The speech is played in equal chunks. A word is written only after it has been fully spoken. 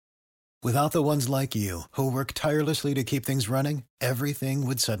Without the ones like you, who work tirelessly to keep things running, everything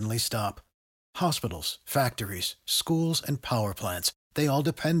would suddenly stop. Hospitals, factories, schools, and power plants, they all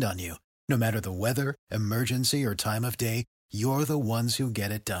depend on you. No matter the weather, emergency, or time of day, you're the ones who get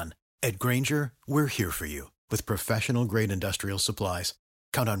it done. At Grainger, we're here for you with professional-grade industrial supplies.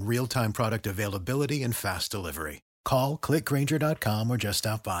 Count on real-time product availability and fast delivery. Call, clickgrainger.com, or just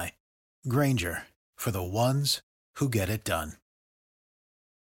stop by. Grainger, for the ones who get it done.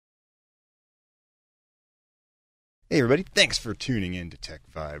 Hey everybody, thanks for tuning in to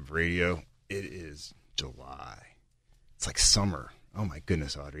TechVibe Radio. It is July. It's like summer. Oh my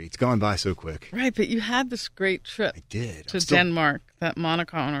goodness, Audrey. It's gone by so quick. Right, but you had this great trip. I did. To Denmark that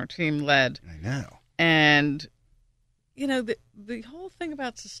Monica on our team led. I know. And, you know, the whole thing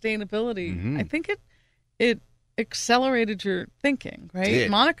about sustainability, I think it accelerated your thinking, right? It did.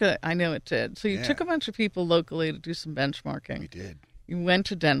 Monica, I know it did. So you took a bunch of people locally to do some benchmarking. We did. You went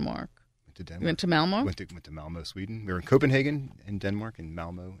to Denmark. You went to Malmo? Went to Malmo, Sweden. We were in Copenhagen in Denmark and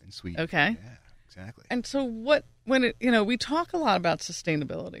Malmo in Sweden. Okay. Yeah, exactly. And so we talk a lot about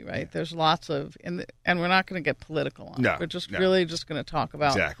sustainability, right? Yeah. There's lots of, and we're not going to get political on No, it. We're just no. really just going to talk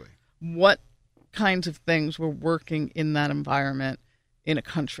about Exactly. what kinds of things were working in that environment in a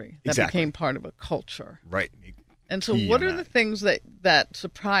country that became part of a culture. Right. And so what are the things that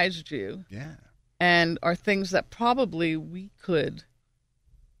surprised you? Yeah. And are things that probably we could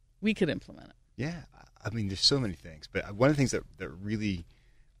implement it? Yeah. I mean, there's so many things. But one of the things that really,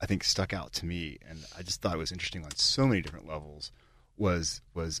 I think, stuck out to me, and I just thought it was interesting on so many different levels, was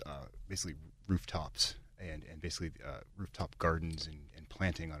basically rooftops and basically rooftop gardens and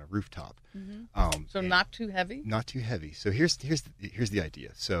planting on a rooftop. Mm-hmm. So not too heavy? Not too heavy. So here's the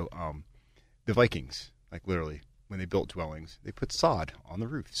idea. So the Vikings, like literally, when they built dwellings, they put sod on the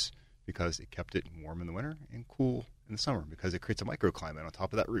roofs because it kept it warm in the winter and cool in the summer, because it creates a microclimate on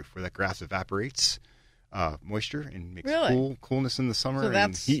top of that roof where that grass evaporates moisture and makes coolness in the summer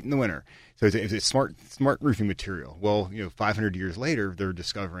and heat in the winter. So it's a smart roofing material. Well, 500 years later, they're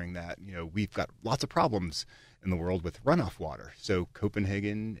discovering that we've got lots of problems in the world with runoff water. So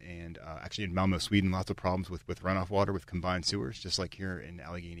Copenhagen and actually in Malmo, Sweden, lots of problems with runoff water with combined sewers, just like here in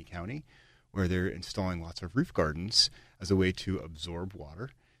Allegheny County, where they're installing lots of roof gardens as a way to absorb water,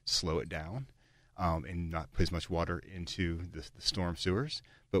 slow it down, and not put as much water into the storm sewers.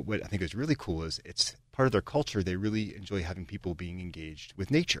 But what I think is really cool is it's part of their culture. They really enjoy having people being engaged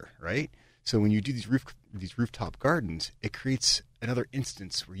with nature, right? So when you do these rooftop gardens, it creates another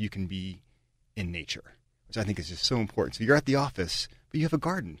instance where you can be in nature, which I think is just so important. So you're at the office, but you have a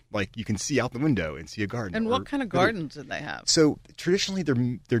garden. Like you can see out the window and see a garden. And what kind of gardens did they have? So traditionally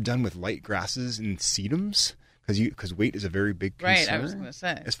they're done with light grasses and sedums, because weight is a very big concern. Right, I was going to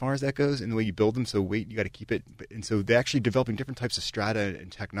say. As far as that goes, and the way you build them, so weight, you got to keep it. And so they're actually developing different types of strata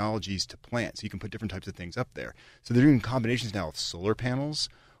and technologies to plant, so you can put different types of things up there. So they're doing combinations now of solar panels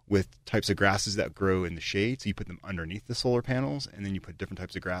with types of grasses that grow in the shade. So you put them underneath the solar panels, and then you put different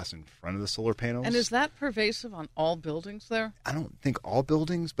types of grass in front of the solar panels. And is that pervasive on all buildings there? I don't think all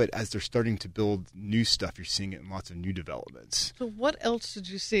buildings, but as they're starting to build new stuff, you're seeing it in lots of new developments. So what else did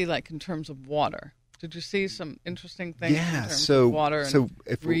you see, like in terms of water? Did you see some interesting things in terms of water and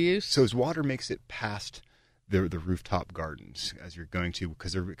reuse? So as water makes it past the rooftop gardens, as you're going to,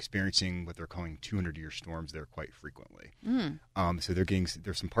 because they're experiencing what they're calling 200-year storms there quite frequently. So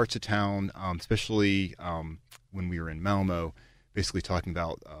there's some parts of town, especially when we were in Malmo, basically talking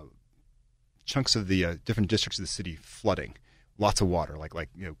about chunks of the different districts of the city flooding. Lots of water, like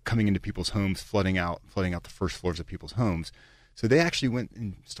coming into people's homes, flooding out the first floors of people's homes. So they actually went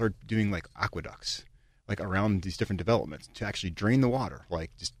and started doing like aqueducts, like around these different developments to actually drain the water,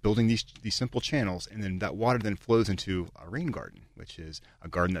 like just building these simple channels, and then that water then flows into a rain garden, which is a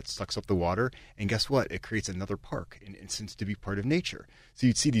garden that sucks up the water, and guess what? It creates another park, in instance to be part of nature. So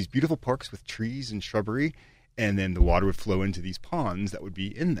you'd see these beautiful parks with trees and shrubbery, and then the water would flow into these ponds that would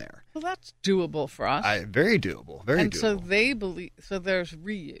be in there. Well, that's doable for us. Very doable, very doable. So they believe, so there's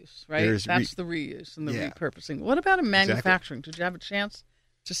reuse, right? That's the reuse and the repurposing. What about in manufacturing? Exactly. Did you have a chance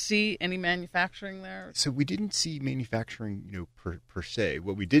to see any manufacturing there? So we didn't see manufacturing, per se.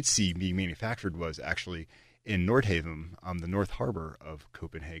 What we did see being manufactured was actually in Nordhaven, the North Harbor of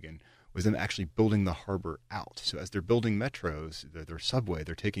Copenhagen, was them actually building the harbor out. So as they're building metros, their subway,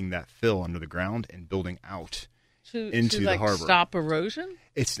 they're taking that fill under the ground and building out into the harbor. To stop erosion?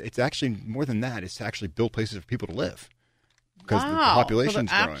 It's actually more than that. It's to actually build places for people to live. Because the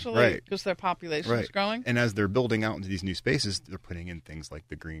population's growing. Right. Because their population's growing? And as they're building out into these new spaces, they're putting in things like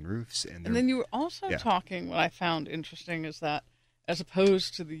the green roofs. And then you were also talking, what I found interesting is that as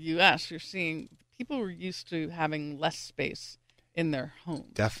opposed to the U.S., you're seeing people were used to having less space in their home.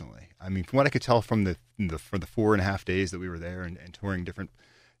 Definitely. I mean, from what I could tell for the 4.5 days that we were there and touring different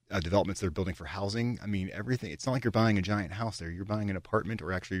developments they're building for housing, I mean, everything. It's not like you're buying a giant house there. You're buying an apartment,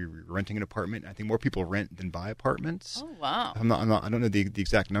 or actually you're renting an apartment. I think more people rent than buy apartments. Oh, wow. I don't know the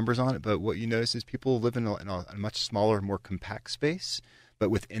exact numbers on it, but what you notice is people live in a much smaller, more compact space. But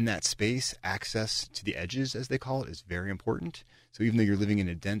within that space, access to the edges, as they call it, is very important. So even though you're living in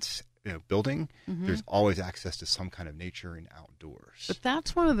a dense building, there's always access to some kind of nature and outdoors. But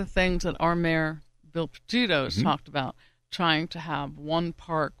that's one of the things that our mayor, Bill Picciuto, has talked about, trying to have one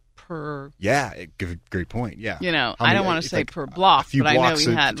park per... Yeah, great point, yeah. I don't want to say like per block, but I know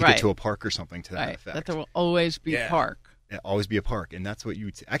he had... to get to a park or something to that effect. That there will always be a park. Yeah, always be a park. And that's what you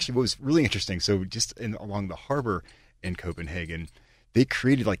would... Actually, what was really interesting, so just along the harbor in Copenhagen, they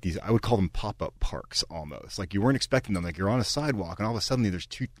created like these, I would call them pop-up parks almost. Like you weren't expecting them. Like you're on a sidewalk and all of a sudden there's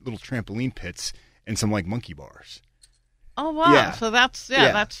 2 little trampoline pits and some like monkey bars. Oh, wow. Yeah. So that's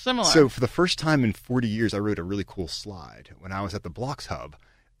similar. So for the first time in 40 years, I rode a really cool slide when I was at the Blocks Hub.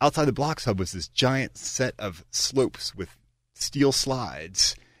 Outside the Blocks Hub was this giant set of slopes with steel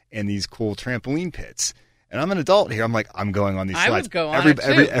slides and these cool trampoline pits. And I'm an adult here. I'm like, I'm going on these slides. I would go on it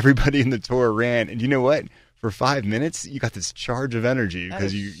too. Everybody in the tour ran. And you know what? For 5 minutes, you got this charge of energy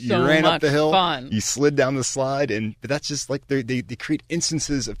because you ran up the hill, fun. You slid down the slide, but that's just like they create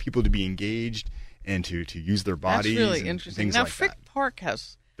instances of people to be engaged and to use their bodies. That's really and interesting. Things now, like Frick Park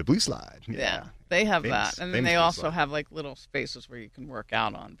has the blue slide. Yeah, they have that, and then they also have like little spaces where you can work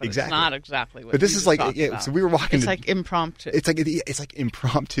out on. But exactly. It's not exactly what. But this is like about. So we were walking. It's like impromptu. It's like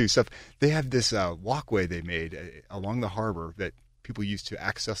impromptu stuff. They have this walkway they made along the harbor that people use to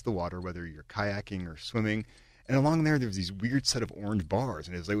access the water, whether you're kayaking or swimming. And along there was these weird set of orange bars,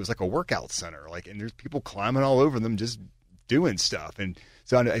 and it was like a workout center. And there's people climbing all over them, just doing stuff. And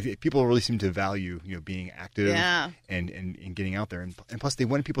so people really seem to value, being active and getting out there. And plus, they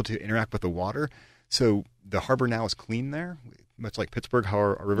wanted people to interact with the water. So the harbor now is clean there, much like Pittsburgh, how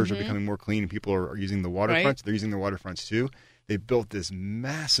our rivers are becoming more clean, and people are using the waterfronts. Right. They're using the waterfronts too. They built this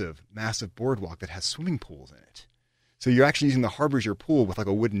massive, massive boardwalk that has swimming pools in it. So you're actually using the harbor as your pool with like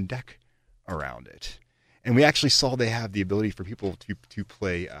a wooden deck around it. And we actually saw they have the ability for people to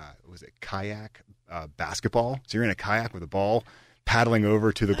play, kayak basketball. So you're in a kayak with a ball, paddling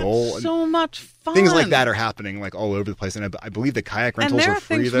over to the goal. So much fun. Things like that are happening like all over the place. And I believe the kayak rentals are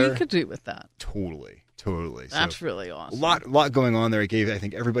free there. And there are things we could do with that. Totally. That's really awesome. A lot going on there. It gave, I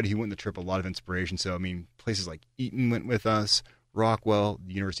think, everybody who went on the trip a lot of inspiration. So, I mean, places like Eaton went with us, Rockwell,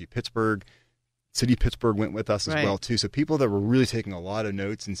 the University of Pittsburgh. City of Pittsburgh went with us as well too. So people that were really taking a lot of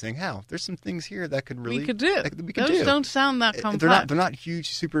notes and saying, there's some things here that could really we could do. Those don't sound that complex. They're not huge,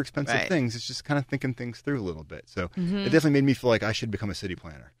 super expensive things. It's just kind of thinking things through a little bit. So it definitely made me feel like I should become a city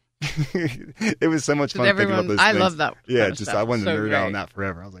planner. It was so much fun thinking about those things. I love that. Yeah, I wanted to nerd out on that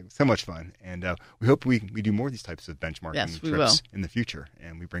forever. I was like, so much fun. And we hope we do more of these types of benchmarking trips in the future,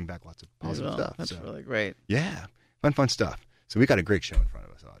 and we bring back lots of positive stuff. That's really great. Yeah, fun stuff. So we got a great show in front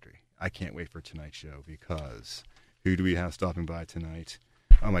of us, Audrey. I can't wait for tonight's show because who do we have stopping by tonight?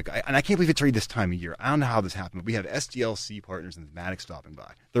 Oh my God. And I can't believe it's already this time of year. I don't know how this happened, but we have SDLC Partners and Thematix stopping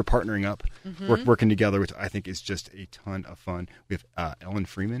by. They're partnering up, working together, which I think is just a ton of fun. We have Ellen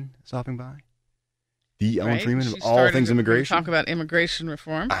Freeman stopping by. Ellen Freeman of all things immigration. Talk about immigration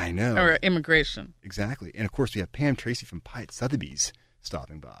reform. I know. Or immigration. Exactly. And of course, we have Pam Tracy from Piatt Sotheby's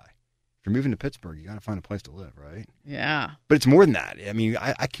stopping by. If you're moving to Pittsburgh, you got to find a place to live, right? Yeah. But it's more than that. I mean,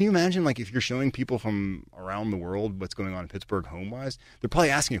 I can you imagine, like, if you're showing people from around the world what's going on in Pittsburgh home-wise, they're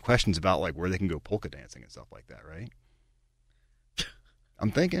probably asking you questions about, like, where they can go polka dancing and stuff like that, right? I'm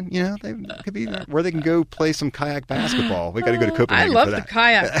thinking, they could be where they can go play some kayak basketball. We got to go to Copenhagen. I love for that. the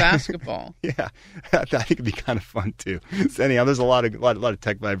kayak basketball. Yeah, I think it'd be kind of fun too. So anyhow, there's a lot of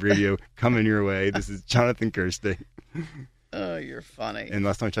TechVibe Radio coming your way. This is Jonathan Kirsty. Oh, you're funny. And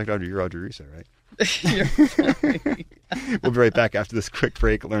last time I checked out, you're Audrey Russo, right? You're funny. We'll be right back after this quick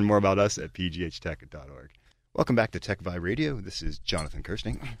break. Learn more about us at pghtech.org. Welcome back to TechVibe Radio. This is Jonathan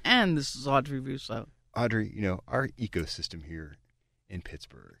Kirsty. And this is Audrey Russo. Audrey, our ecosystem here in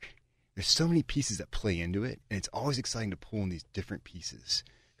Pittsburgh, there's so many pieces that play into it, and it's always exciting to pull in these different pieces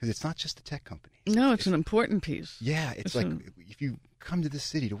because it's not just the tech company. No, it's an important piece. Yeah, it's like if you come to the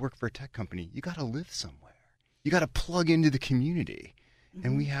city to work for a tech company, you got to live somewhere. You got to plug into the community. Mm-hmm.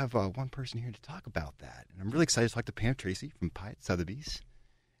 And we have one person here to talk about that. And I'm really excited to talk to Pam Tracy from Piatt Sotheby's.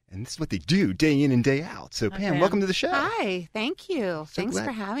 And this is what they do day in and day out. So, Pam, welcome to the show. Hi, thank you. Thanks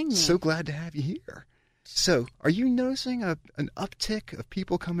for having me. So glad to have you here. So, are you noticing an uptick of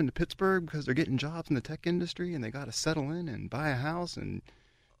people coming to Pittsburgh because they're getting jobs in the tech industry and they got to settle in and buy a house and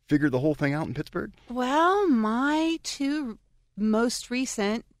figure the whole thing out in Pittsburgh? Well, my two most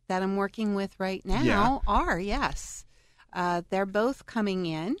recent that I'm working with right now are, yes. They're both coming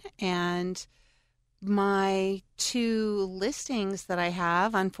in, and my 2 listings that I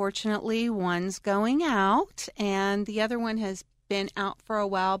have, unfortunately, one's going out, and the other one has been out for a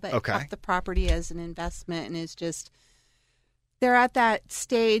while, but kept the property as an investment, and is just, they're at that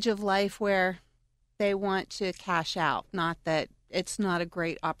stage of life where they want to cash out, not that it's not a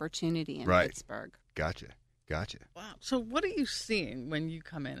great opportunity in Pittsburgh. Gotcha. Wow. So what are you seeing when you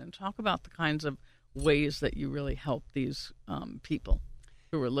come in, and talk about the kinds of ways that you really help these people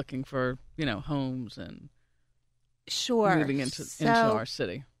who are looking for, homes and moving into our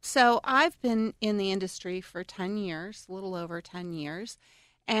city? So I've been in the industry for 10 years, a little over 10 years,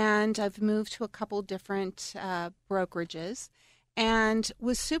 and I've moved to a couple different brokerages, and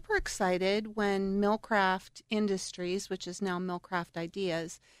was super excited when Millcraft Industries, which is now Millcraft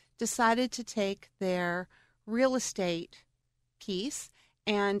Ideas, decided to take their real estate piece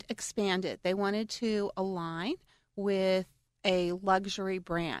and expand it. They wanted to align with a luxury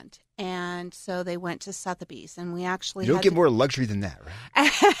brand, and so they went to Sotheby's, and we actually you don't get more luxury than that,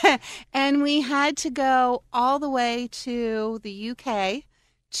 right? And we had to go all the way to the UK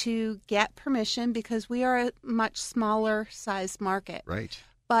to get permission because we are a much smaller size market. Right.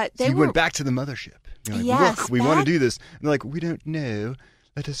 But you went back to the mothership. You're like, yes, look, we want to do this. And they're like, we don't know.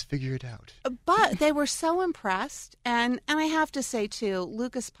 Let us figure it out. But they were so impressed. And I have to say, too,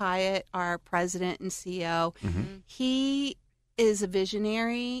 Lucas Piatt, our president and CEO, he is a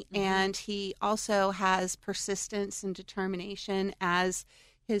visionary, and he also has persistence and determination, as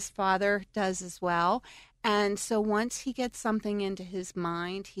his father does as well. And so once he gets something into his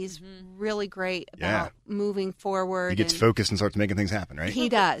mind, he's really great about moving forward. He gets focused and starts making things happen, right? He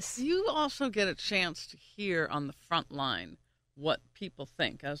does. You also get a chance to hear on the front line what people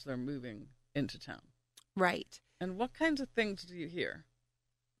think as they're moving into town. Right. And what kinds of things do you hear?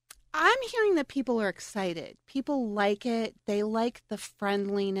 I'm hearing that people are excited. People like it. They like the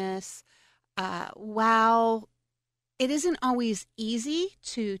friendliness. While it isn't always easy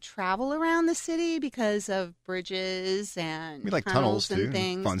to travel around the city because of bridges and we like tunnels and too,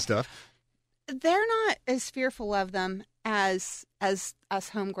 things. Fun stuff. They're not as fearful of them as us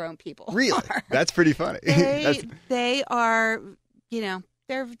homegrown people. Really? Are. That's pretty funny. They are,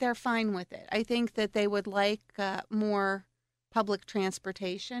 they're fine with it. I think that they would like more public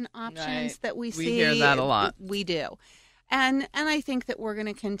transportation options that we see. We hear that a lot. We do. And I think that we're going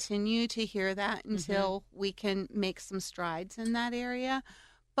to continue to hear that until we can make some strides in that area.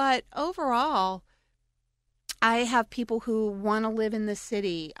 But overall, I have people who want to live in the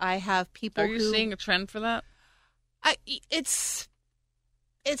city. I have people who... Are you seeing a trend for that? It's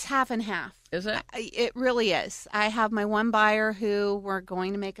half and half. Is it? It really is. I have my one buyer who we're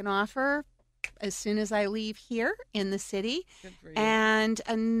going to make an offer as soon as I leave here in the city. Good for you. And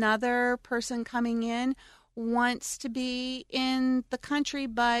another person coming in wants to be in the country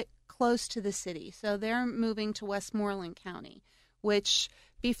but close to the city. So they're moving to Westmoreland County, which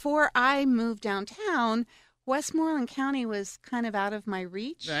before I moved downtown, Westmoreland County was kind of out of my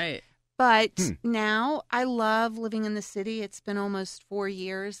reach. Right. But now I love living in the city. It's been almost 4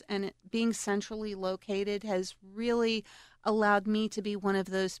 years, and being centrally located has really allowed me to be one of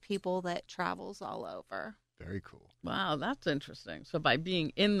those people that travels all over. Very cool. Wow, that's interesting. So by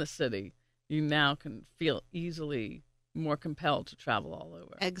being in the city, you now can feel easily more compelled to travel all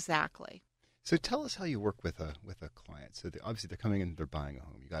over. Exactly. So tell us how you work with a client. So obviously they're coming in, they're buying a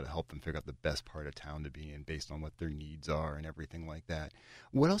home. You got to help them figure out the best part of town to be in based on what their needs are and everything like that.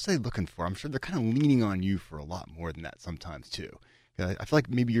 What else are they looking for? I'm sure they're kind of leaning on you for a lot more than that sometimes too. I feel like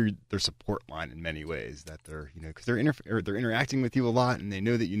maybe you're their support line in many ways. That they're because they're interacting with you a lot and they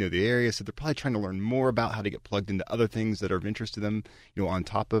know that you know the area, so they're probably trying to learn more about how to get plugged into other things that are of interest to them. On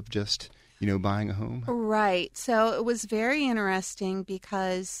top of just buying a home? Right. So it was very interesting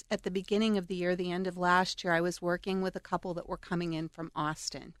because at the beginning of the year, the end of last year, I was working with a couple that were coming in from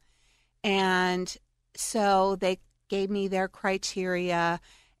Austin. And so they gave me their criteria,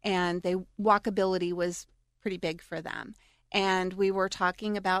 and walkability was pretty big for them. And we were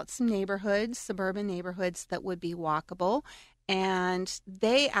talking about some neighborhoods, suburban neighborhoods that would be walkable. And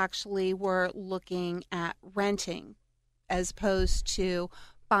they actually were looking at renting as opposed to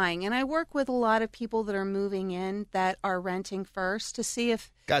buying. And I work with a lot of people that are moving in that are renting first to see if...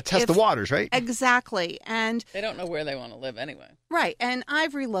 Got to test the waters, right? Exactly. And they don't know where they want to live anyway. Right. And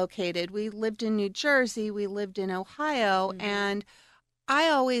I've relocated. We lived in New Jersey. We lived in Ohio. And I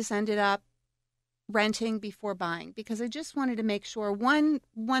always ended up renting before buying because I just wanted to make sure. One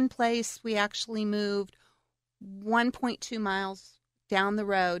place we actually moved 1.2 miles down the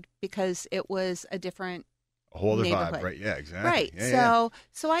road because it was a different A whole other neighborhood. vibe, right? Yeah, exactly. Right. Yeah,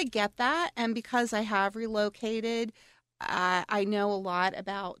 So I get that, and because I have relocated, I know a lot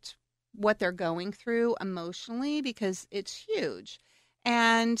about what they're going through emotionally because it's huge.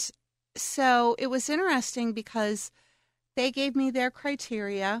 And so it was interesting because they gave me their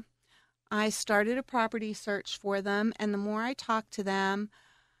criteria. I started a property search for them, and the more I talked to them,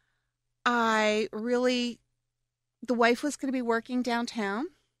 the wife was going to be working downtown,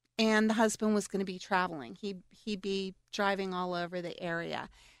 and the husband was going to be traveling. He'd be driving all over the area.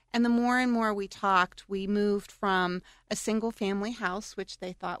 And the more and more we talked, we moved from a single-family house, which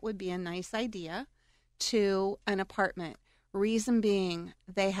they thought would be a nice idea, to an apartment. Reason being,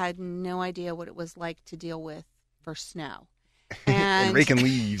 they had no idea what it was like to deal with for snow. And raking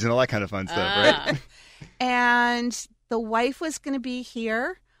leaves and all that kind of fun stuff, right? And the wife was going to be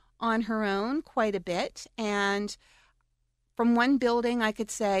here on her own quite a bit. And from one building, I could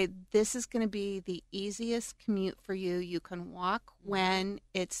say, this is going to be the easiest commute for you. You can walk when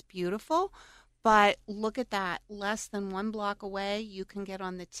it's beautiful. But look at that. Less than 1 block away, you can get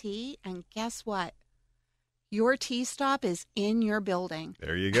on the T. And guess what? Your T stop is in your building.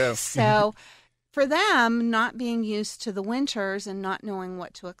 There you go. So for them, not being used to the winters and not knowing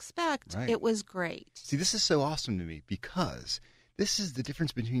what to expect, Right. it was great. See, this is so awesome to me because this is the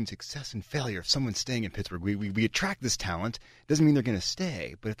difference between success and failure of someone staying in Pittsburgh. We attract this talent. Doesn't mean they're going to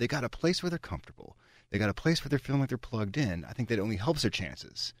stay, but if they got a place where they're comfortable, they got a place where they're feeling like they're plugged in, I think that only helps their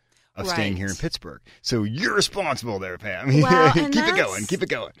chances of staying here in Pittsburgh. So you're responsible there, Pam. Well, keep it going. Keep it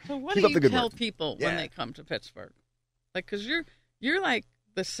going. So what Keep do up you the good tell work. people Yeah. when they come to Pittsburgh? Like, because you're like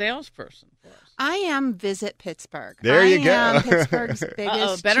the salesperson for us. I am Visit Pittsburgh. There you go. I am Pittsburgh's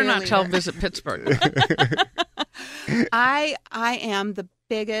biggest Better not tell cheerleader. Visit Pittsburgh. I am the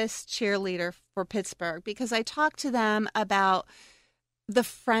biggest cheerleader for Pittsburgh because I talk to them about the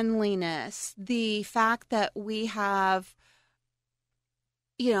friendliness, the fact that we have,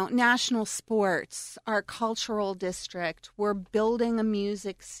 national sports, our cultural district. We're building a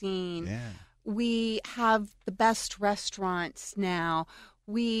music scene. Yeah. We have the best restaurants now.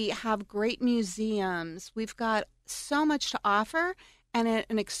 We have great museums. We've got so much to offer and at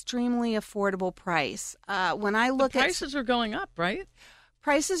an extremely affordable price. When I look Prices are going up, right?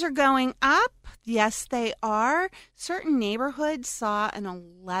 Prices are going up. Yes, they are. Certain neighborhoods saw an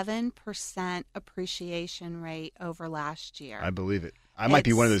 11% appreciation rate over last year. I believe it. I might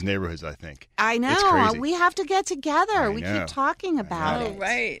be one of those neighborhoods, I think. I know. It's crazy. We have to get together. I We know. keep talking about Oh, it.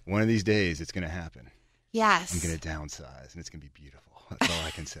 right. One of these days, it's going to happen. Yes. I'm going to downsize, and it's going to be beautiful. That's all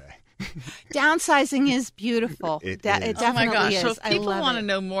I can say. Downsizing is beautiful. It It is. definitely Oh my gosh! is. So if people I love want to it.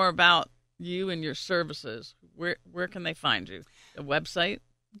 know more about you and your services, where can they find you? A website?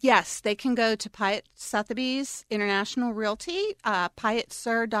 Yes, they can go to Piatt Sotheby's International Realty,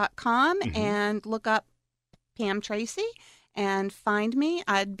 piattsir.com, and look up Pam Tracy and find me.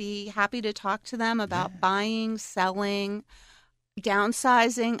 I'd be happy to talk to them about buying, selling,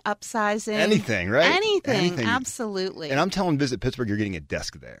 downsizing, upsizing. Anything, right? Anything, absolutely. And I'm telling Visit Pittsburgh, you're getting a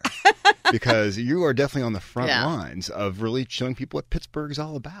desk there because you are definitely on the front lines of really showing people what Pittsburgh's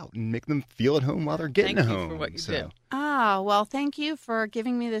all about and make them feel at home while they're getting Thank you home. for what you So, do. Well, thank you for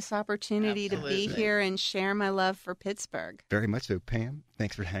giving me this opportunity to Absolutely. be here and share my love for Pittsburgh. very much so, Pam.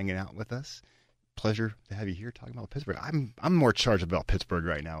 Thanks for hanging out with us. Pleasure to have you here talking about Pittsburgh. I'm more charged about Pittsburgh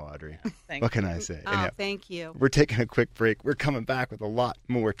right now, Audrey. What can I say? Oh, Anyhow, thank you. we're taking a quick break. We're coming back with a lot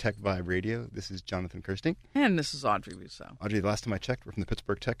more TechVibe Radio. This is Jonathan Kirsting. And this is Audrey Rousseau. Audrey, the last time I checked, we're from the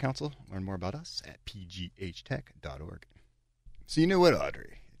Pittsburgh Tech Council. Learn more about us at pghtech.org. So you know what,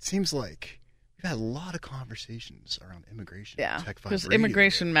 Audrey? It seems like we've had a lot of conversations around immigration. Yeah, TechVibe because Radio.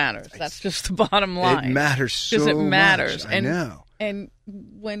 immigration matters. That's just the bottom line. It matters so because it matters. much. I know. And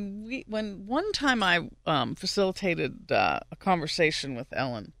when one time I facilitated a conversation with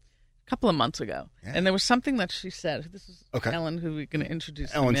Ellen a couple of months ago, and there was something that she said. This is Ellen, who we're going to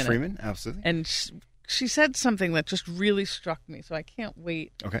introduce. Ellen in a minute. Freeman, absolutely. And she said something that just really struck me. So I can't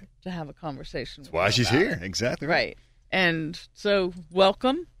wait Okay. to have a conversation. That's why she's here. Exactly Right. And so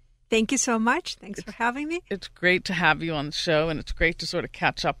welcome. Thank you so much. Thanks for having me. It's great to have you on the show, and it's great to sort of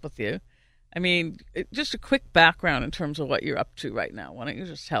catch up with you. I mean, just a quick background in terms of what you're up to right now. Why don't you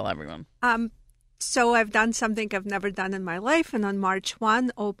just tell everyone? So I've done something I've never done in my life, and on March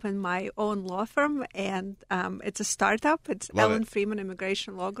 1, opened my own law firm, and it's a startup. It's Ellen Freeman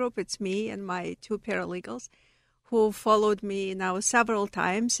Immigration Law Group. It's me and my 2 paralegals who followed me now several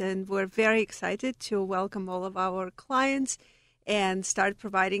times, and we're very excited to welcome all of our clients and start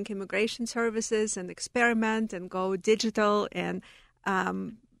providing immigration services and experiment and go digital and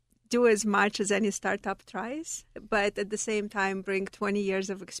do as much as any startup tries, but at the same time bring 20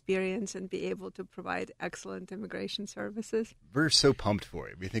 years of experience and be able to provide excellent immigration services. We're so pumped for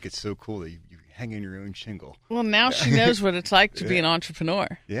it. We think it's so cool that you hang in your own shingle. Well, now she knows what it's like to be an entrepreneur.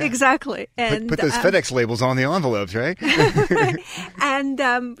 Yeah. Exactly. And put those FedEx labels on the envelopes, right? And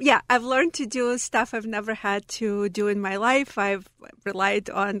I've learned to do stuff I've never had to do in my life. I've relied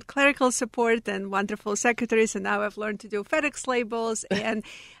on clerical support and wonderful secretaries, and now I've learned to do FedEx labels and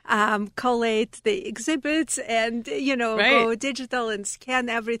collate the exhibits and, go digital and scan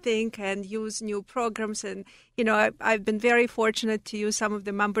everything and use new programs. And, I've been very fortunate to use some of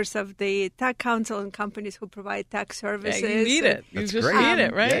the members of the Tech Council and companies who provide tech services. Yeah, you need it. You just need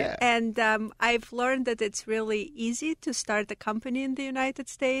it, right? Yeah. And I've learned that it's really easy to start a company in the United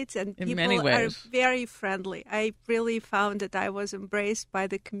States, and in people many ways are very friendly. I really found that I was embraced by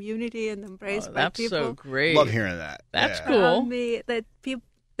the community and embraced by people. That's so great. Love hearing that. That's Yeah. cool.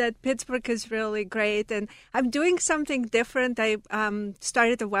 That Pittsburgh is really great, and I'm doing something different. I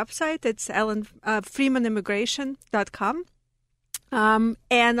started a website. It's freemanimmigration.com.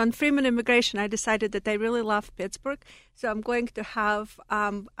 And on Freeman Immigration, I decided that I really love Pittsburgh, so I'm going to have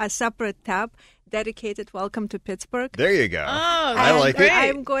a separate tab dedicated Welcome to Pittsburgh. There you go. Oh, I like great. it.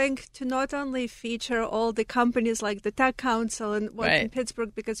 I'm going to not only feature all the companies like the Tech Council and work in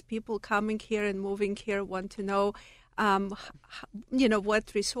Pittsburgh, because people coming here and moving here want to know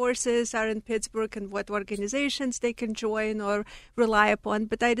what resources are in Pittsburgh and what organizations they can join or rely upon.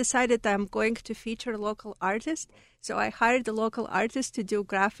 But I decided I'm going to feature local artists. So I hired a local artist to do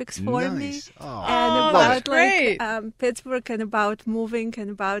graphics for me. Oh, and that's about great. Pittsburgh and about moving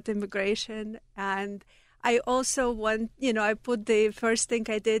and about immigration. And I also I put the first thing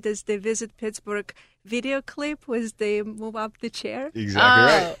I did is the Visit Pittsburgh video clip was the Move Up the Chair. Exactly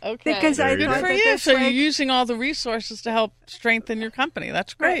right. Okay. Because I Good thought for that you. that's So like- you're using all the resources to help strengthen your company.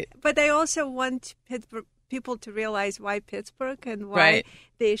 That's great. But I also want people to realize why Pittsburgh and why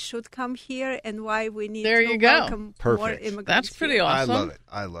they should come here and why we need to welcome more immigrants. That's pretty here. awesome.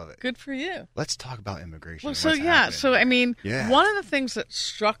 I love it. Good for you. Let's talk about immigration. Well, and so what's happening. one of the things that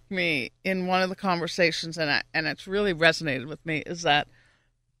struck me in one of the conversations, and it's really resonated with me, is that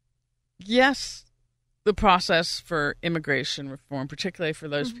yes, the process for immigration reform, particularly for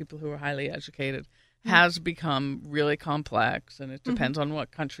those people who are highly educated, has become really complex, and it depends on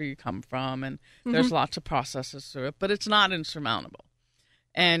what country you come from, and there's lots of processes through it, but it's not insurmountable.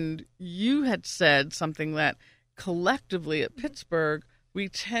 And you had said something that collectively at Pittsburgh, we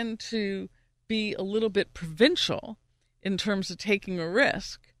tend to be a little bit provincial in terms of taking a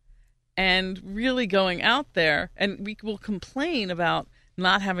risk and really going out there, and we will complain about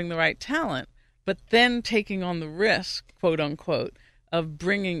not having the right talent, but then taking on the risk, quote unquote, of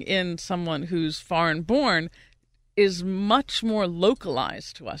bringing in someone who's foreign born is much more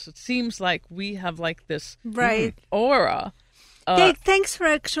localized to us. It seems like we have like this aura. Thanks for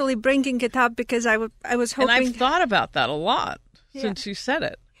actually bringing it up, because I was hoping. And I've thought about that a lot since you said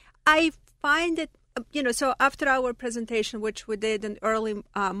it. I find it, so after our presentation, which we did in early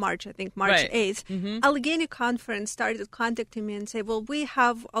March, I think March 8th, Allegheny Conference started contacting me and say, well, we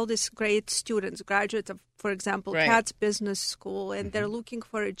have all these great students, graduates of, for example, Piatt's Business School, and they're looking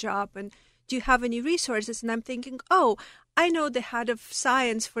for a job, and do you have any resources? And I'm thinking, I know the head of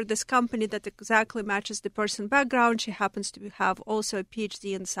science for this company that exactly matches the person background. She happens to have also a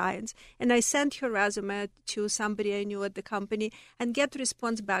PhD in science. And I sent her resume to somebody I knew at the company and get the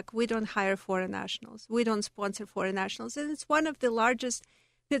response back. We don't hire foreign nationals. We don't sponsor foreign nationals. And it's one of the largest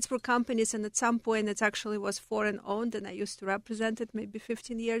Pittsburgh companies, and at some point it actually was foreign owned, and I used to represent it maybe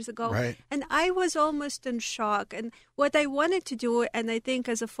 15 years ago. Right. And I was almost in shock. And what I wanted to do, and I think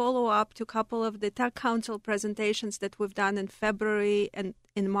as a follow-up to a couple of the Tech Council presentations that we've done in February and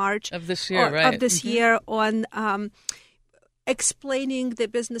in March of this year, on explaining the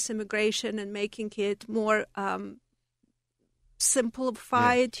business immigration and making it more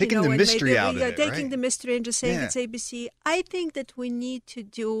simplified, taking the mystery out of it, taking the mystery and just saying it's ABC. I think that we need to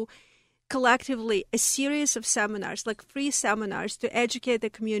do collectively a series of seminars, like free seminars, to educate the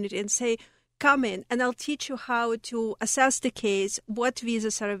community and say, come in and I'll teach you how to assess the case, what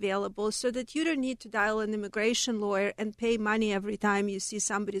visas are available, so that you don't need to dial an immigration lawyer and pay money every time you see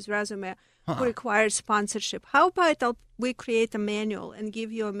somebody's resume who requires sponsorship. How about we create a manual and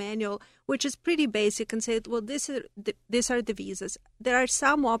give you a manual which is pretty basic and say, well, these are the visas. There are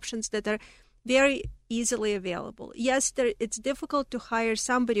some options that are very easily available. Yes, it's difficult to hire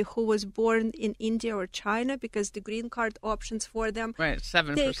somebody who was born in India or China because the green card options for them. Right,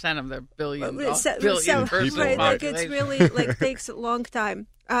 7% of their billion right, person like population. it's really takes a long time.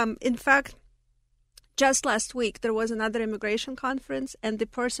 In fact, Just last week, there was another immigration conference, and the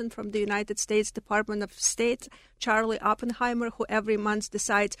person from the United States Department of State, Charlie Oppenheimer, who every month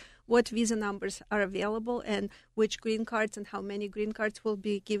decides what visa numbers are available and which green cards and how many green cards will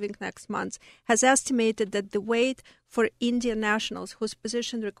be giving next month, has estimated that the wait for Indian nationals whose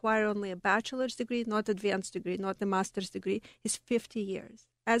position require only a bachelor's degree, not advanced degree, not a master's degree, is 50 years.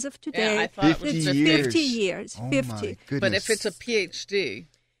 As of today, I thought it was 50 years. Oh 50. my goodness. But if it's a PhD...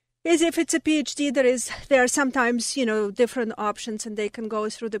 If it's a PhD, there are sometimes, different options, and they can go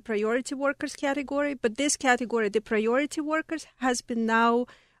through the priority workers category. But this category, the priority workers, has been now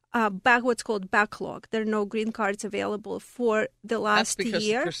what's called backlog. There are no green cards available for the last year. That's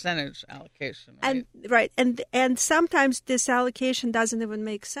because of percentage allocation, right? And sometimes this allocation doesn't even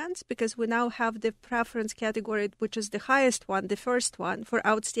make sense because we now have the preference category, which is the highest one, the first one, for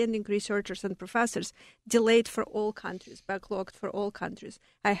outstanding researchers and professors, delayed for all countries, backlogged for all countries.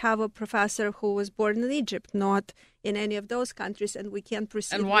 I have a professor who was born in Egypt, not in any of those countries, and we can't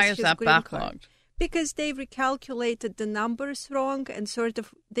proceed with his green card. And why is that backlogged? Because they recalculated the numbers wrong, and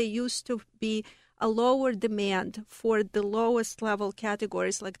they used to be a lower demand for the lowest level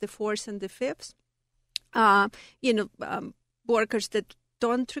categories like the fourth and the fifth. Workers that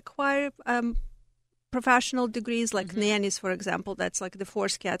don't require professional degrees, like nannies, for example, that's like the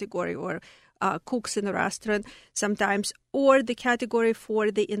fourth category, or cooks in a restaurant sometimes, or the category for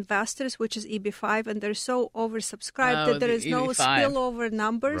the investors, which is EB5, and they're so oversubscribed that there is no spillover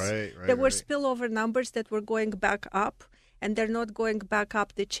numbers. There were spillover numbers that were going back up, and they're not going back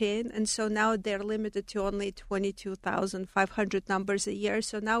up the chain, and so now they're limited to only 22,500 numbers a year,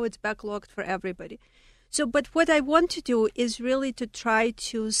 so now it's backlogged for everybody. But what I want to do is really to try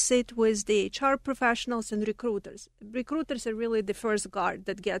to sit with the HR professionals and recruiters. Recruiters are really the first guard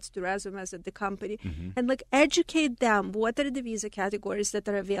that gets to resumes at the company, and educate them. What are the visa categories that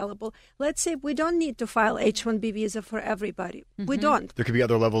are available? Let's say we don't need to file H-1B visa for everybody. We don't. There could be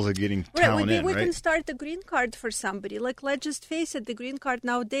other levels of getting talent in, we right? can start a green card for somebody. Let's just face it, the green card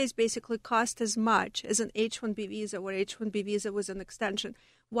nowadays basically costs as much as an H-1B visa, or H-1B visa with an extension.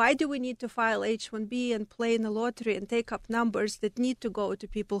 Why do we need to file H-1B and play in the lottery and take up numbers that need to go to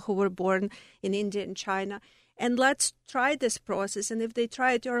people who were born in India and China? And let's try this process. And if they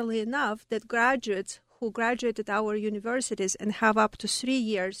try it early enough, that graduates who graduated our universities and have up to 3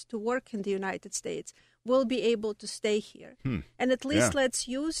 years to work in the United States will be able to stay here. And at least let's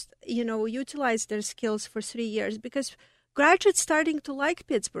utilize their skills for 3 years, because graduates starting to like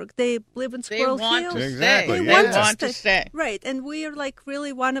Pittsburgh. They live in Squirrel Hill. Exactly. They want to stay. Right. And we are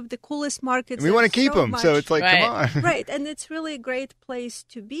really one of the coolest markets. And we want to keep them. So it's come on. Right. And it's really a great place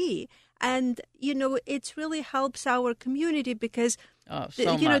to be. And, it really helps our community because,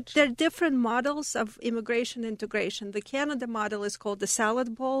 there are different models of immigration integration. The Canada model is called the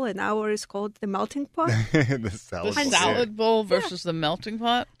salad bowl, and ours is called the melting pot. The salad bowl versus the melting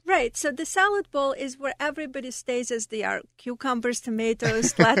pot? Right. So the salad bowl is where everybody stays as they are. Cucumbers,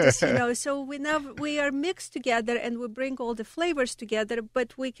 tomatoes, lettuce, So we are mixed together, and we bring all the flavors together,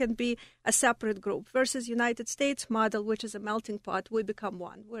 but we can be a separate group. Versus United States model, which is a melting pot, we become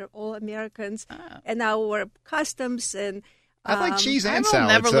one. We're all Americans, and our customs and I like cheese and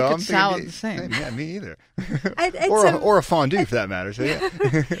salad. I will never look at salad the same. Yeah, me either. or a fondue, for that matter. So yeah.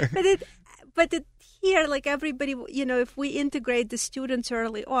 but here, everybody, if we integrate the students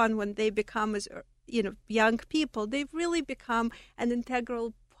early on, when they become young people, they've really become an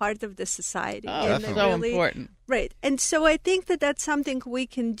integral part of the society. That's so important. Right. And so I think that that's something we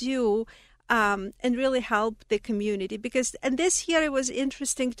can do. And really help the community and this year it was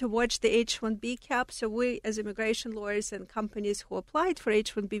interesting to watch the H-1B cap. So we, as immigration lawyers and companies who applied for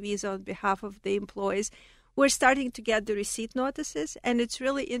H-1B visa on behalf of the employees, we're starting to get the receipt notices, and it's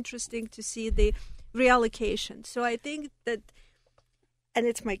really interesting to see the reallocation. So I think that, and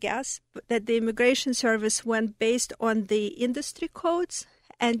it's my guess, that the Immigration Service went based on the industry codes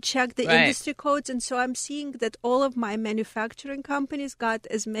and check the industry codes. And so I'm seeing that all of my manufacturing companies got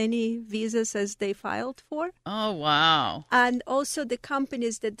as many visas as they filed for. Oh, wow. And also the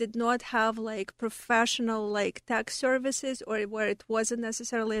companies that did not have professional tax services, or where it wasn't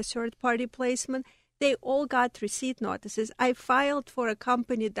necessarily a third party placement, they all got receipt notices. I filed for a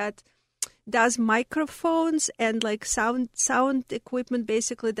company that does microphones and sound equipment,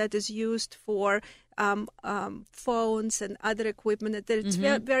 basically, that is used for phones and other equipment. It's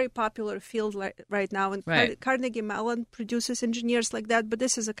very, very popular field right now. And Carnegie Mellon produces engineers like that, but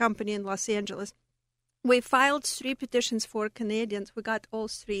this is a company in Los Angeles. We filed 3 petitions for Canadians. We got all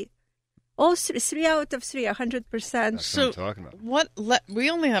 3. All 3 out of 3, 100%. That's what I'm talking about. We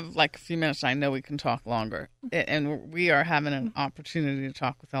only have a few minutes. I know we can talk longer. And we are having an opportunity to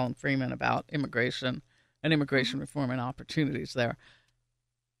talk with Ellen Freeman about immigration and immigration reform and opportunities there.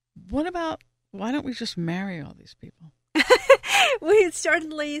 What about, why don't we just marry all these people? We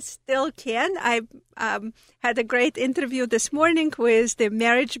certainly still can. I had a great interview this morning with the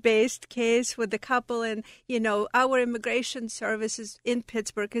marriage-based case with the couple, and our immigration services in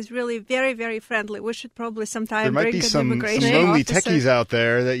Pittsburgh is really very, very friendly. We should probably sometime there might bring be an some immigration lonely officer. techies out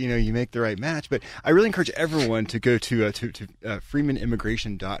there that you make the right match. But I really encourage everyone to go to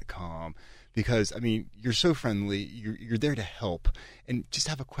freemanimmigration.com. Because, you're so friendly, you're there to help, and just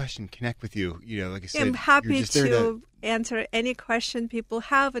have a question, connect with you. Like I said, I'm happy you're just there to answer any question people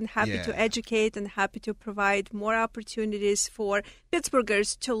have, and happy to educate, and happy to provide more opportunities for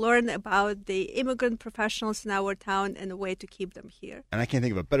Pittsburghers to learn about the immigrant professionals in our town and a way to keep them here. And I can't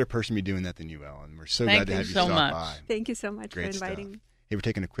think of a better person to be doing that than you, Ellen. We're so glad to have you stop by. Thank you so much for inviting me. Hey, we're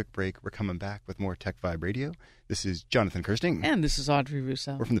taking a quick break. We're coming back with more TechVibe Radio. This is Jonathan Kirsting. And this is Audrey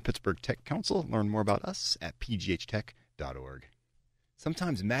Rousseau. We're from the Pittsburgh Tech Council. Learn more about us at pghtech.org.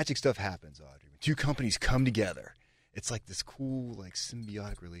 Sometimes magic stuff happens, Audrey. When two companies come together, it's like this cool,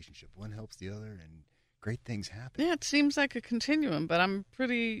 symbiotic relationship. One helps the other, and great things happen. Yeah, it seems like a continuum, but I'm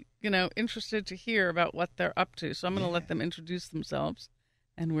pretty, interested to hear about what they're up to. So I'm going to let them introduce themselves,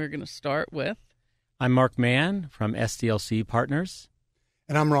 and we're going to start with... I'm Mark Mann from SDLC Partners.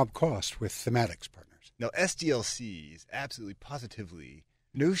 And I'm Rob Cost with Thematix Partners. Now, SDLC is absolutely, positively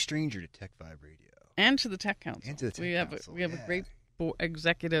no stranger to TechVibe Radio. And to the Tech Council. And to the Tech Council, We have a great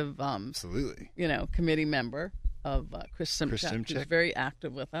executive absolutely. Committee member of Chris Simchak, who's very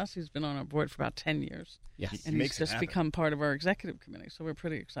active with us. He's been on our board for about 10 years. Yes. And he's just become part of our executive committee, so we're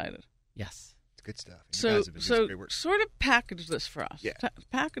pretty excited. Yes. It's good stuff. So sort of package this for us. Yeah.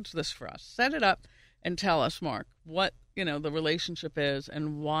 Package this for us. Set it up and tell us, Mark, what the relationship is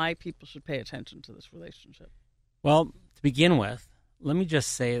and why people should pay attention to this relationship. Well, to begin with, let me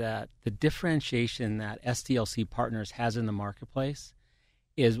just say that the differentiation that SDLC Partners has in the marketplace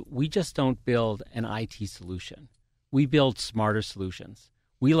is we just don't build an IT solution. We build smarter solutions.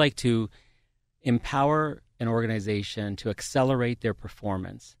 We like to empower an organization to accelerate their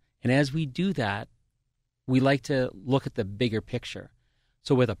performance. And as we do that, we like to look at the bigger picture.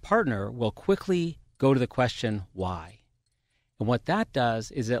 So with a partner, we'll quickly go to the question, why? And what that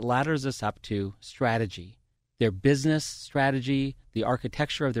does is it ladders us up to strategy, their business strategy, the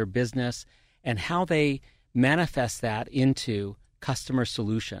architecture of their business, and how they manifest that into customer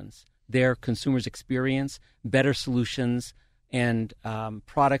solutions, their consumers' experience, better solutions, and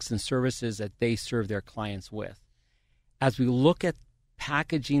products and services that they serve their clients with. As we look at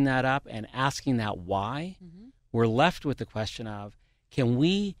packaging that up and asking that why, we're left with the question of, can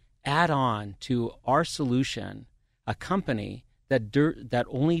we add on to our solution a company that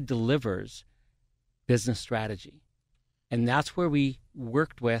only delivers business strategy? And that's where we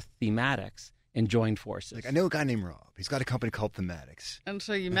worked with Thematix and joined forces. I know a guy named Rob. He's got a company called Thematix. And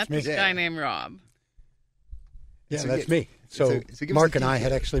so you met this guy named Rob. Yeah, so that's me. So Mark and I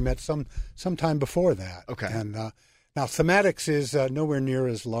had actually met some time before that. Okay. And now Thematix is nowhere near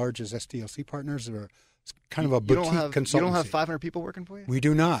as large as SDLC Partners. They're kind of a boutique consultancy. You don't have 500 people working for you? We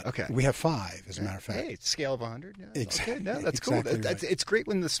do not. Okay. We have 5, as a matter of fact. Hey, it's a scale of 100. Yeah, exactly. Okay. No, that's exactly cool. Right. It's great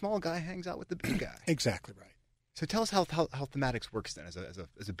when the small guy hangs out with the big guy. Exactly right. So tell us how Thematix works then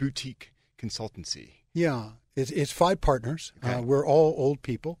as a boutique consultancy. Yeah, it's 5 partners. Okay. We're all old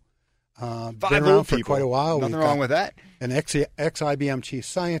people. 5 been around old for people. Quite a while. Nothing wrong with that. An ex-IBM chief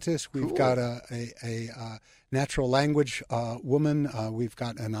scientist. We've got a natural language woman. We've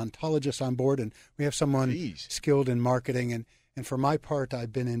got an ontologist on board, and we have someone skilled in marketing. And for my part,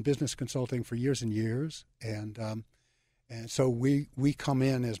 I've been in business consulting for years and years. And so we come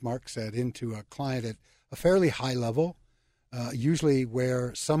in, as Mark said, into a client at a fairly high level, usually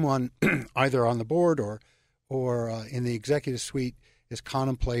where someone either on the board or in the executive suite is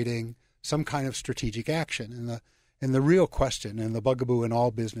contemplating some kind of strategic action. And the real question and the bugaboo in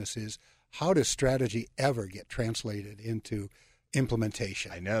all business is, how does strategy ever get translated into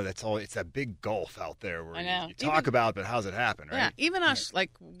implementation? I know, that's all. It's that big gulf out there where you talk about, but how's it happen, right? Yeah, even us,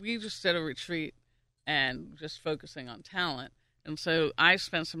 we just did a retreat and just focusing on talent. And so I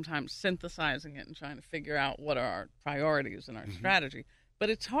spent some time synthesizing it and trying to figure out what are our priorities and our strategy. But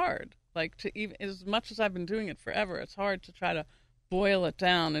it's hard. To even, as much as I've been doing it forever, it's hard to try to boil it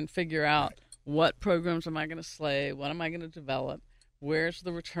down and figure out what programs am I going to slay, what am I going to develop, where's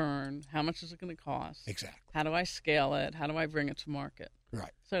the return, how much is it going to cost? Exactly. How do I scale it? How do I bring it to market?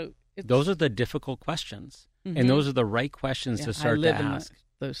 Right. So those are the difficult questions, and those are the right questions to start to ask.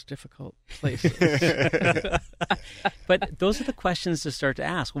 Those difficult places. But those are the questions to start to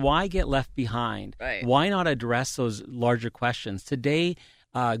ask. Why get left behind? Right. Why not address those larger questions? Today,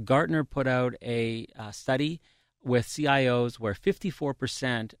 Gartner put out a study with CIOs where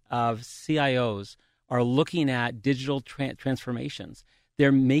 54% of CIOs are looking at digital transformations.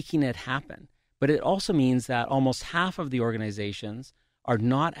 They're making it happen. But it also means that almost half of the organizations are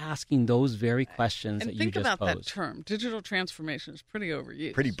not asking those very questions that you just posed. And think about that term. Digital transformation is pretty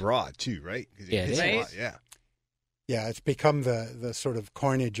overused. Pretty broad, too, right? It is. A lot, yeah. Yeah, it's become the sort of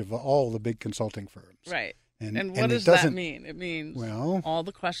coinage of all the big consulting firms. Right. And what and does that mean? It means well, all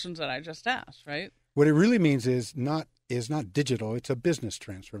the questions that I just asked, right? What it really means is not digital, it's a business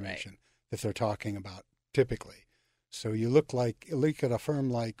transformation that they're talking about typically. So you look at a firm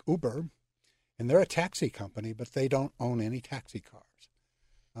like Uber, and they're a taxi company, but they don't own any taxi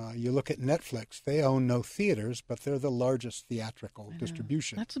cars. You look at Netflix, they own no theaters, but they're the largest theatrical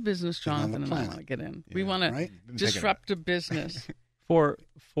distribution. That's a business Jonathan and I want to get in. Yeah. We want to disrupt a business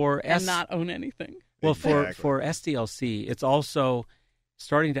and not own anything. Well, for SDLC, it's also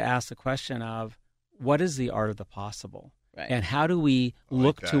starting to ask the question of what is the art of the possible? Right. And how do we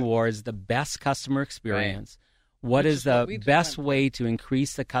look towards the best customer experience? Right. What is the best way to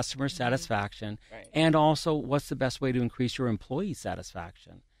increase the customer satisfaction? Right. And also, what's the best way to increase your employee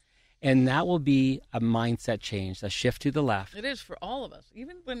satisfaction? And that will be a mindset change, a shift to the left. It is for all of us.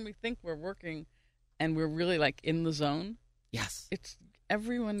 Even when we think we're working and we're really like in the zone. Yes.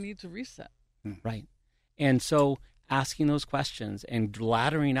 Everyone needs a reset. Right. And so asking those questions and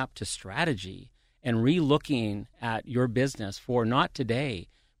laddering up to strategy and re-looking at your business for not today,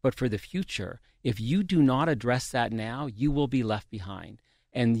 but for the future. If you do not address that now, you will be left behind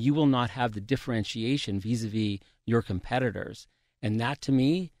and you will not have the differentiation vis-a-vis your competitors. And that, to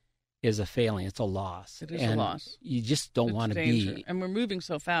me, is a failing. It's a loss. It is a loss. You just don't want to be. And we're moving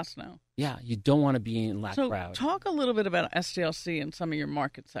so fast now. Yeah, you don't want to be in that crowd. So talk a little bit about SDLC and some of your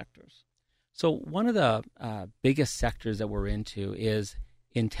market sectors. So one of the biggest sectors that we're into is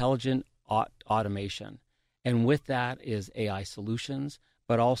intelligent automation. And with that is AI solutions,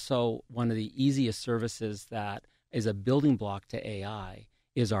 but also one of the easiest services that is a building block to AI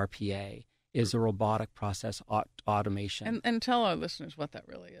is RPA, is a robotic process automation. And tell our listeners what that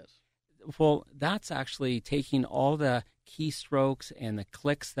really is. Well, that's actually taking all the keystrokes and the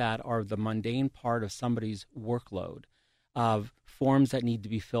clicks that are the mundane part of somebody's workload of forms that need to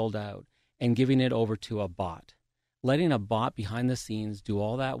be filled out and giving it over to a bot, letting a bot behind the scenes do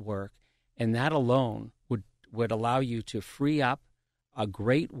all that work. And that alone would allow you to free up a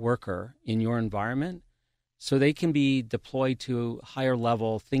great worker in your environment so they can be deployed to higher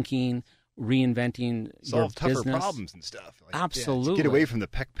level thinking, reinventing solve your tougher business. Problems and stuff. Absolutely. To get away from the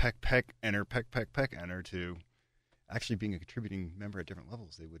peck, enter to actually being a contributing member at different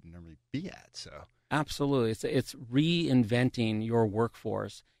levels they wouldn't normally be at. So absolutely. It's reinventing your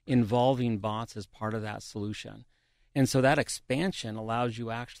workforce, involving bots as part of that solution. And so that expansion allows you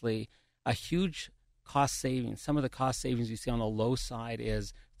actually a huge cost savings. Some of the cost savings you see on the low side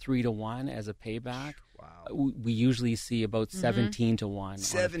is 3-to-1 as a payback. Wow. We usually see about 17-to-1.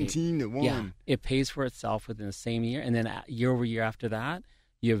 17-to-1. Yeah, it pays for itself within the same year. And then year over year after that,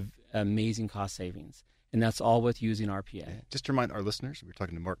 you have amazing cost savings. And that's all with using RPA. Yeah. Just to remind our listeners, we're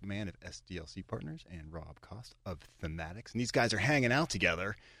talking to Mark Mann of SDLC Partners and Rob Cost of Thematix. And these guys are hanging out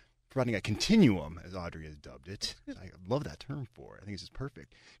together, providing a continuum, as Audrey has dubbed it. I love that term for it. I think it's just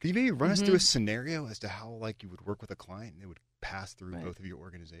perfect. Could you maybe run us through a scenario as to how you would work with a client and they would pass through both of your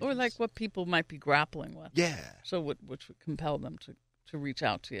organizations? Or what people might be grappling with. Yeah. So which would compel them to reach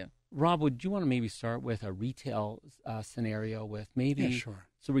out to you. Rob, would you want to maybe start with a retail scenario with maybe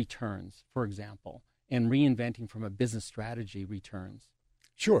some returns, for example, and reinventing from a business strategy returns?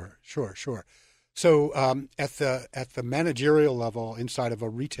 Sure. So at the managerial level inside of a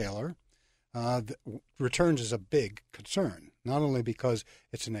retailer, returns is a big concern, not only because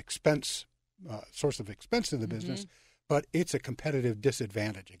it's an expense, source of expense in the business, but it's a competitive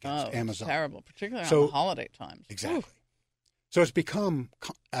disadvantage against Amazon. It's terrible, particularly on the holiday times. Exactly. Ooh. So it's become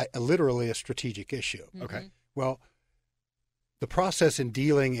literally a strategic issue. Okay. Well, the process in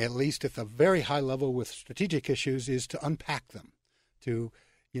dealing, at least at the very high level with strategic issues, is to unpack them, to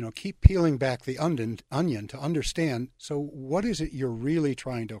keep peeling back the onion to understand, so what is it you're really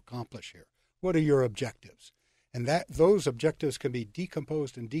trying to accomplish here? What are your objectives? And those objectives can be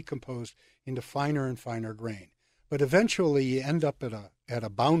decomposed into finer and finer grain. But eventually you end up at a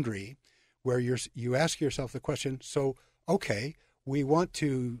boundary where you ask yourself the question, so, okay, we want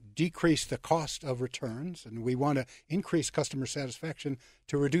to decrease the cost of returns and we want to increase customer satisfaction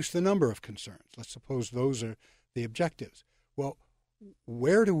to reduce the number of concerns. Let's suppose those are the objectives. Well,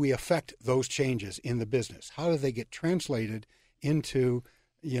 where do we affect those changes in the business? How do they get translated into,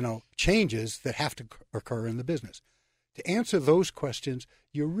 changes that have to occur in the business? to answer those questions,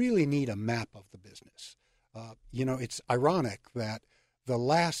 you really need a map of the business. It's ironic that the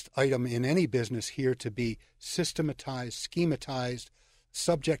last item in any business here to be systematized, schematized,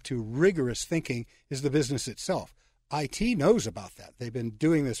 subject to rigorous thinking is the business itself. IT knows about that. They've been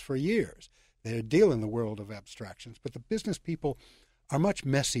doing this for years. They deal in the world of abstractions, but the business people are much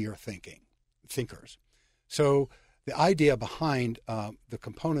messier thinkers. So the idea behind the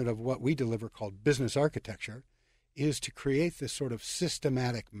component of what we deliver called business architecture is to create this sort of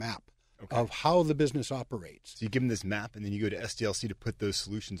systematic map of how the business operates. So you give them this map, and then you go to SDLC to put those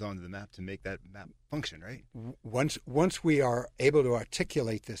solutions onto the map to make that map function, right? Once we are able to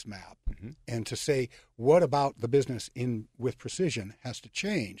articulate this map and to say what about the business with precision has to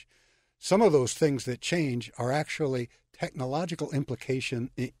change, some of those things that change are actually technological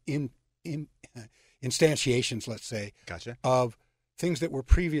implication instantiations, let's say, of things that were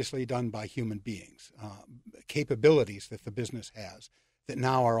previously done by human beings, capabilities that the business has that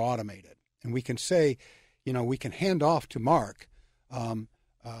now are automated. And we can say, we can hand off to Mark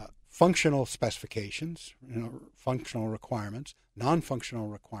functional specifications, functional requirements, non-functional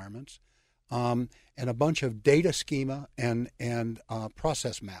requirements, and a bunch of data schema and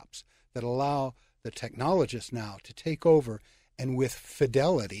process maps that allow the technologists now to take over and with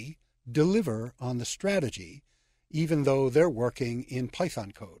fidelity deliver on the strategy, even though they're working in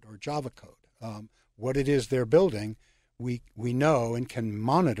Python code or Java code. What it is they're building, we know and can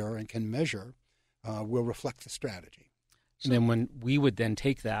monitor and can measure will reflect the strategy. And then when we would then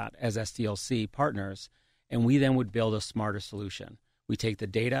take that as SDLC partners, and we then would build a smarter solution. We take the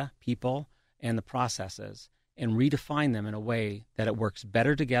data, people, and the processes and redefine them in a way that it works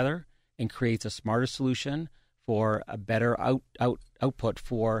better together and creates a smarter solution for a better output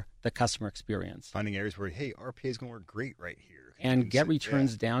for the customer experience. Finding areas where, hey, RPA is going to work great right here. And get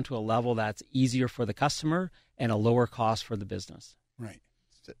returns down to a level that's easier for the customer and a lower cost for the business. Right.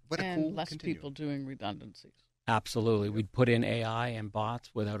 And less people doing redundancies. Absolutely. We'd put in AI and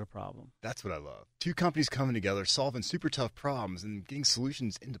bots without a problem. That's what I love. Two companies coming together, solving super tough problems and getting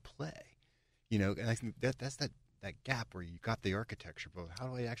solutions into play. And I think that's that gap where you got the architecture, but how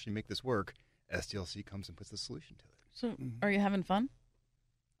do I actually make this work? SDLC comes and puts the solution to it. So are you having fun?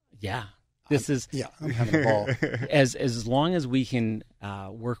 Yeah. I'm having a ball. As long as we can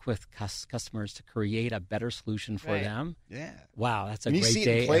work with customers to create a better solution for them. Yeah. Wow, that's a and great you see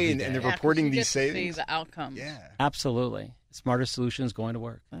day. It play and they're reporting these savings. See the outcomes. Yeah. Absolutely. Smarter solutions going to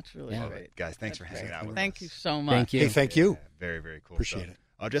work. That's really great. Guys, thanks for hanging out with us. Thank you so much. Thank you. Hey, thank you. Yeah, very, very cool. Appreciate it.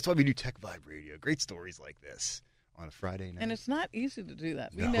 That's why we do TechVibe Radio. Great stories like this on a Friday night. And it's not easy to do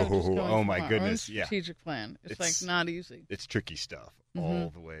that. We No. know just going Oh, from my our goodness. own Yeah. strategic plan. It's like not easy. It's tricky stuff all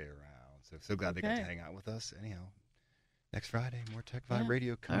the way around. So glad they got to hang out with us. Anyhow, next Friday, more TechVibe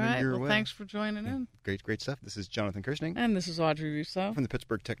Radio coming your way. Thanks for joining in. Great stuff. This is Jonathan Kirshning. And this is Audrey Rousseau. From the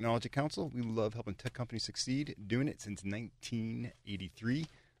Pittsburgh Technology Council. We love helping tech companies succeed, doing it since 1983.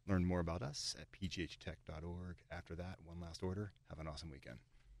 Learn more about us at pghtech.org. After that, one last order. Have an awesome weekend.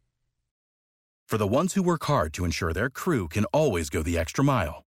 For the ones who work hard to ensure their crew can always go the extra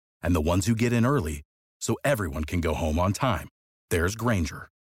mile, and the ones who get in early so everyone can go home on time, there's Grainger,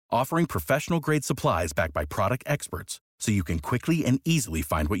 offering professional-grade supplies backed by product experts so you can quickly and easily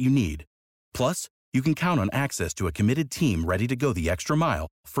find what you need. Plus, you can count on access to a committed team ready to go the extra mile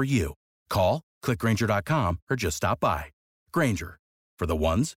for you. Call, click Grainger.com, or just stop by. Grainger, for the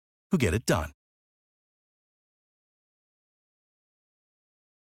ones who get it done.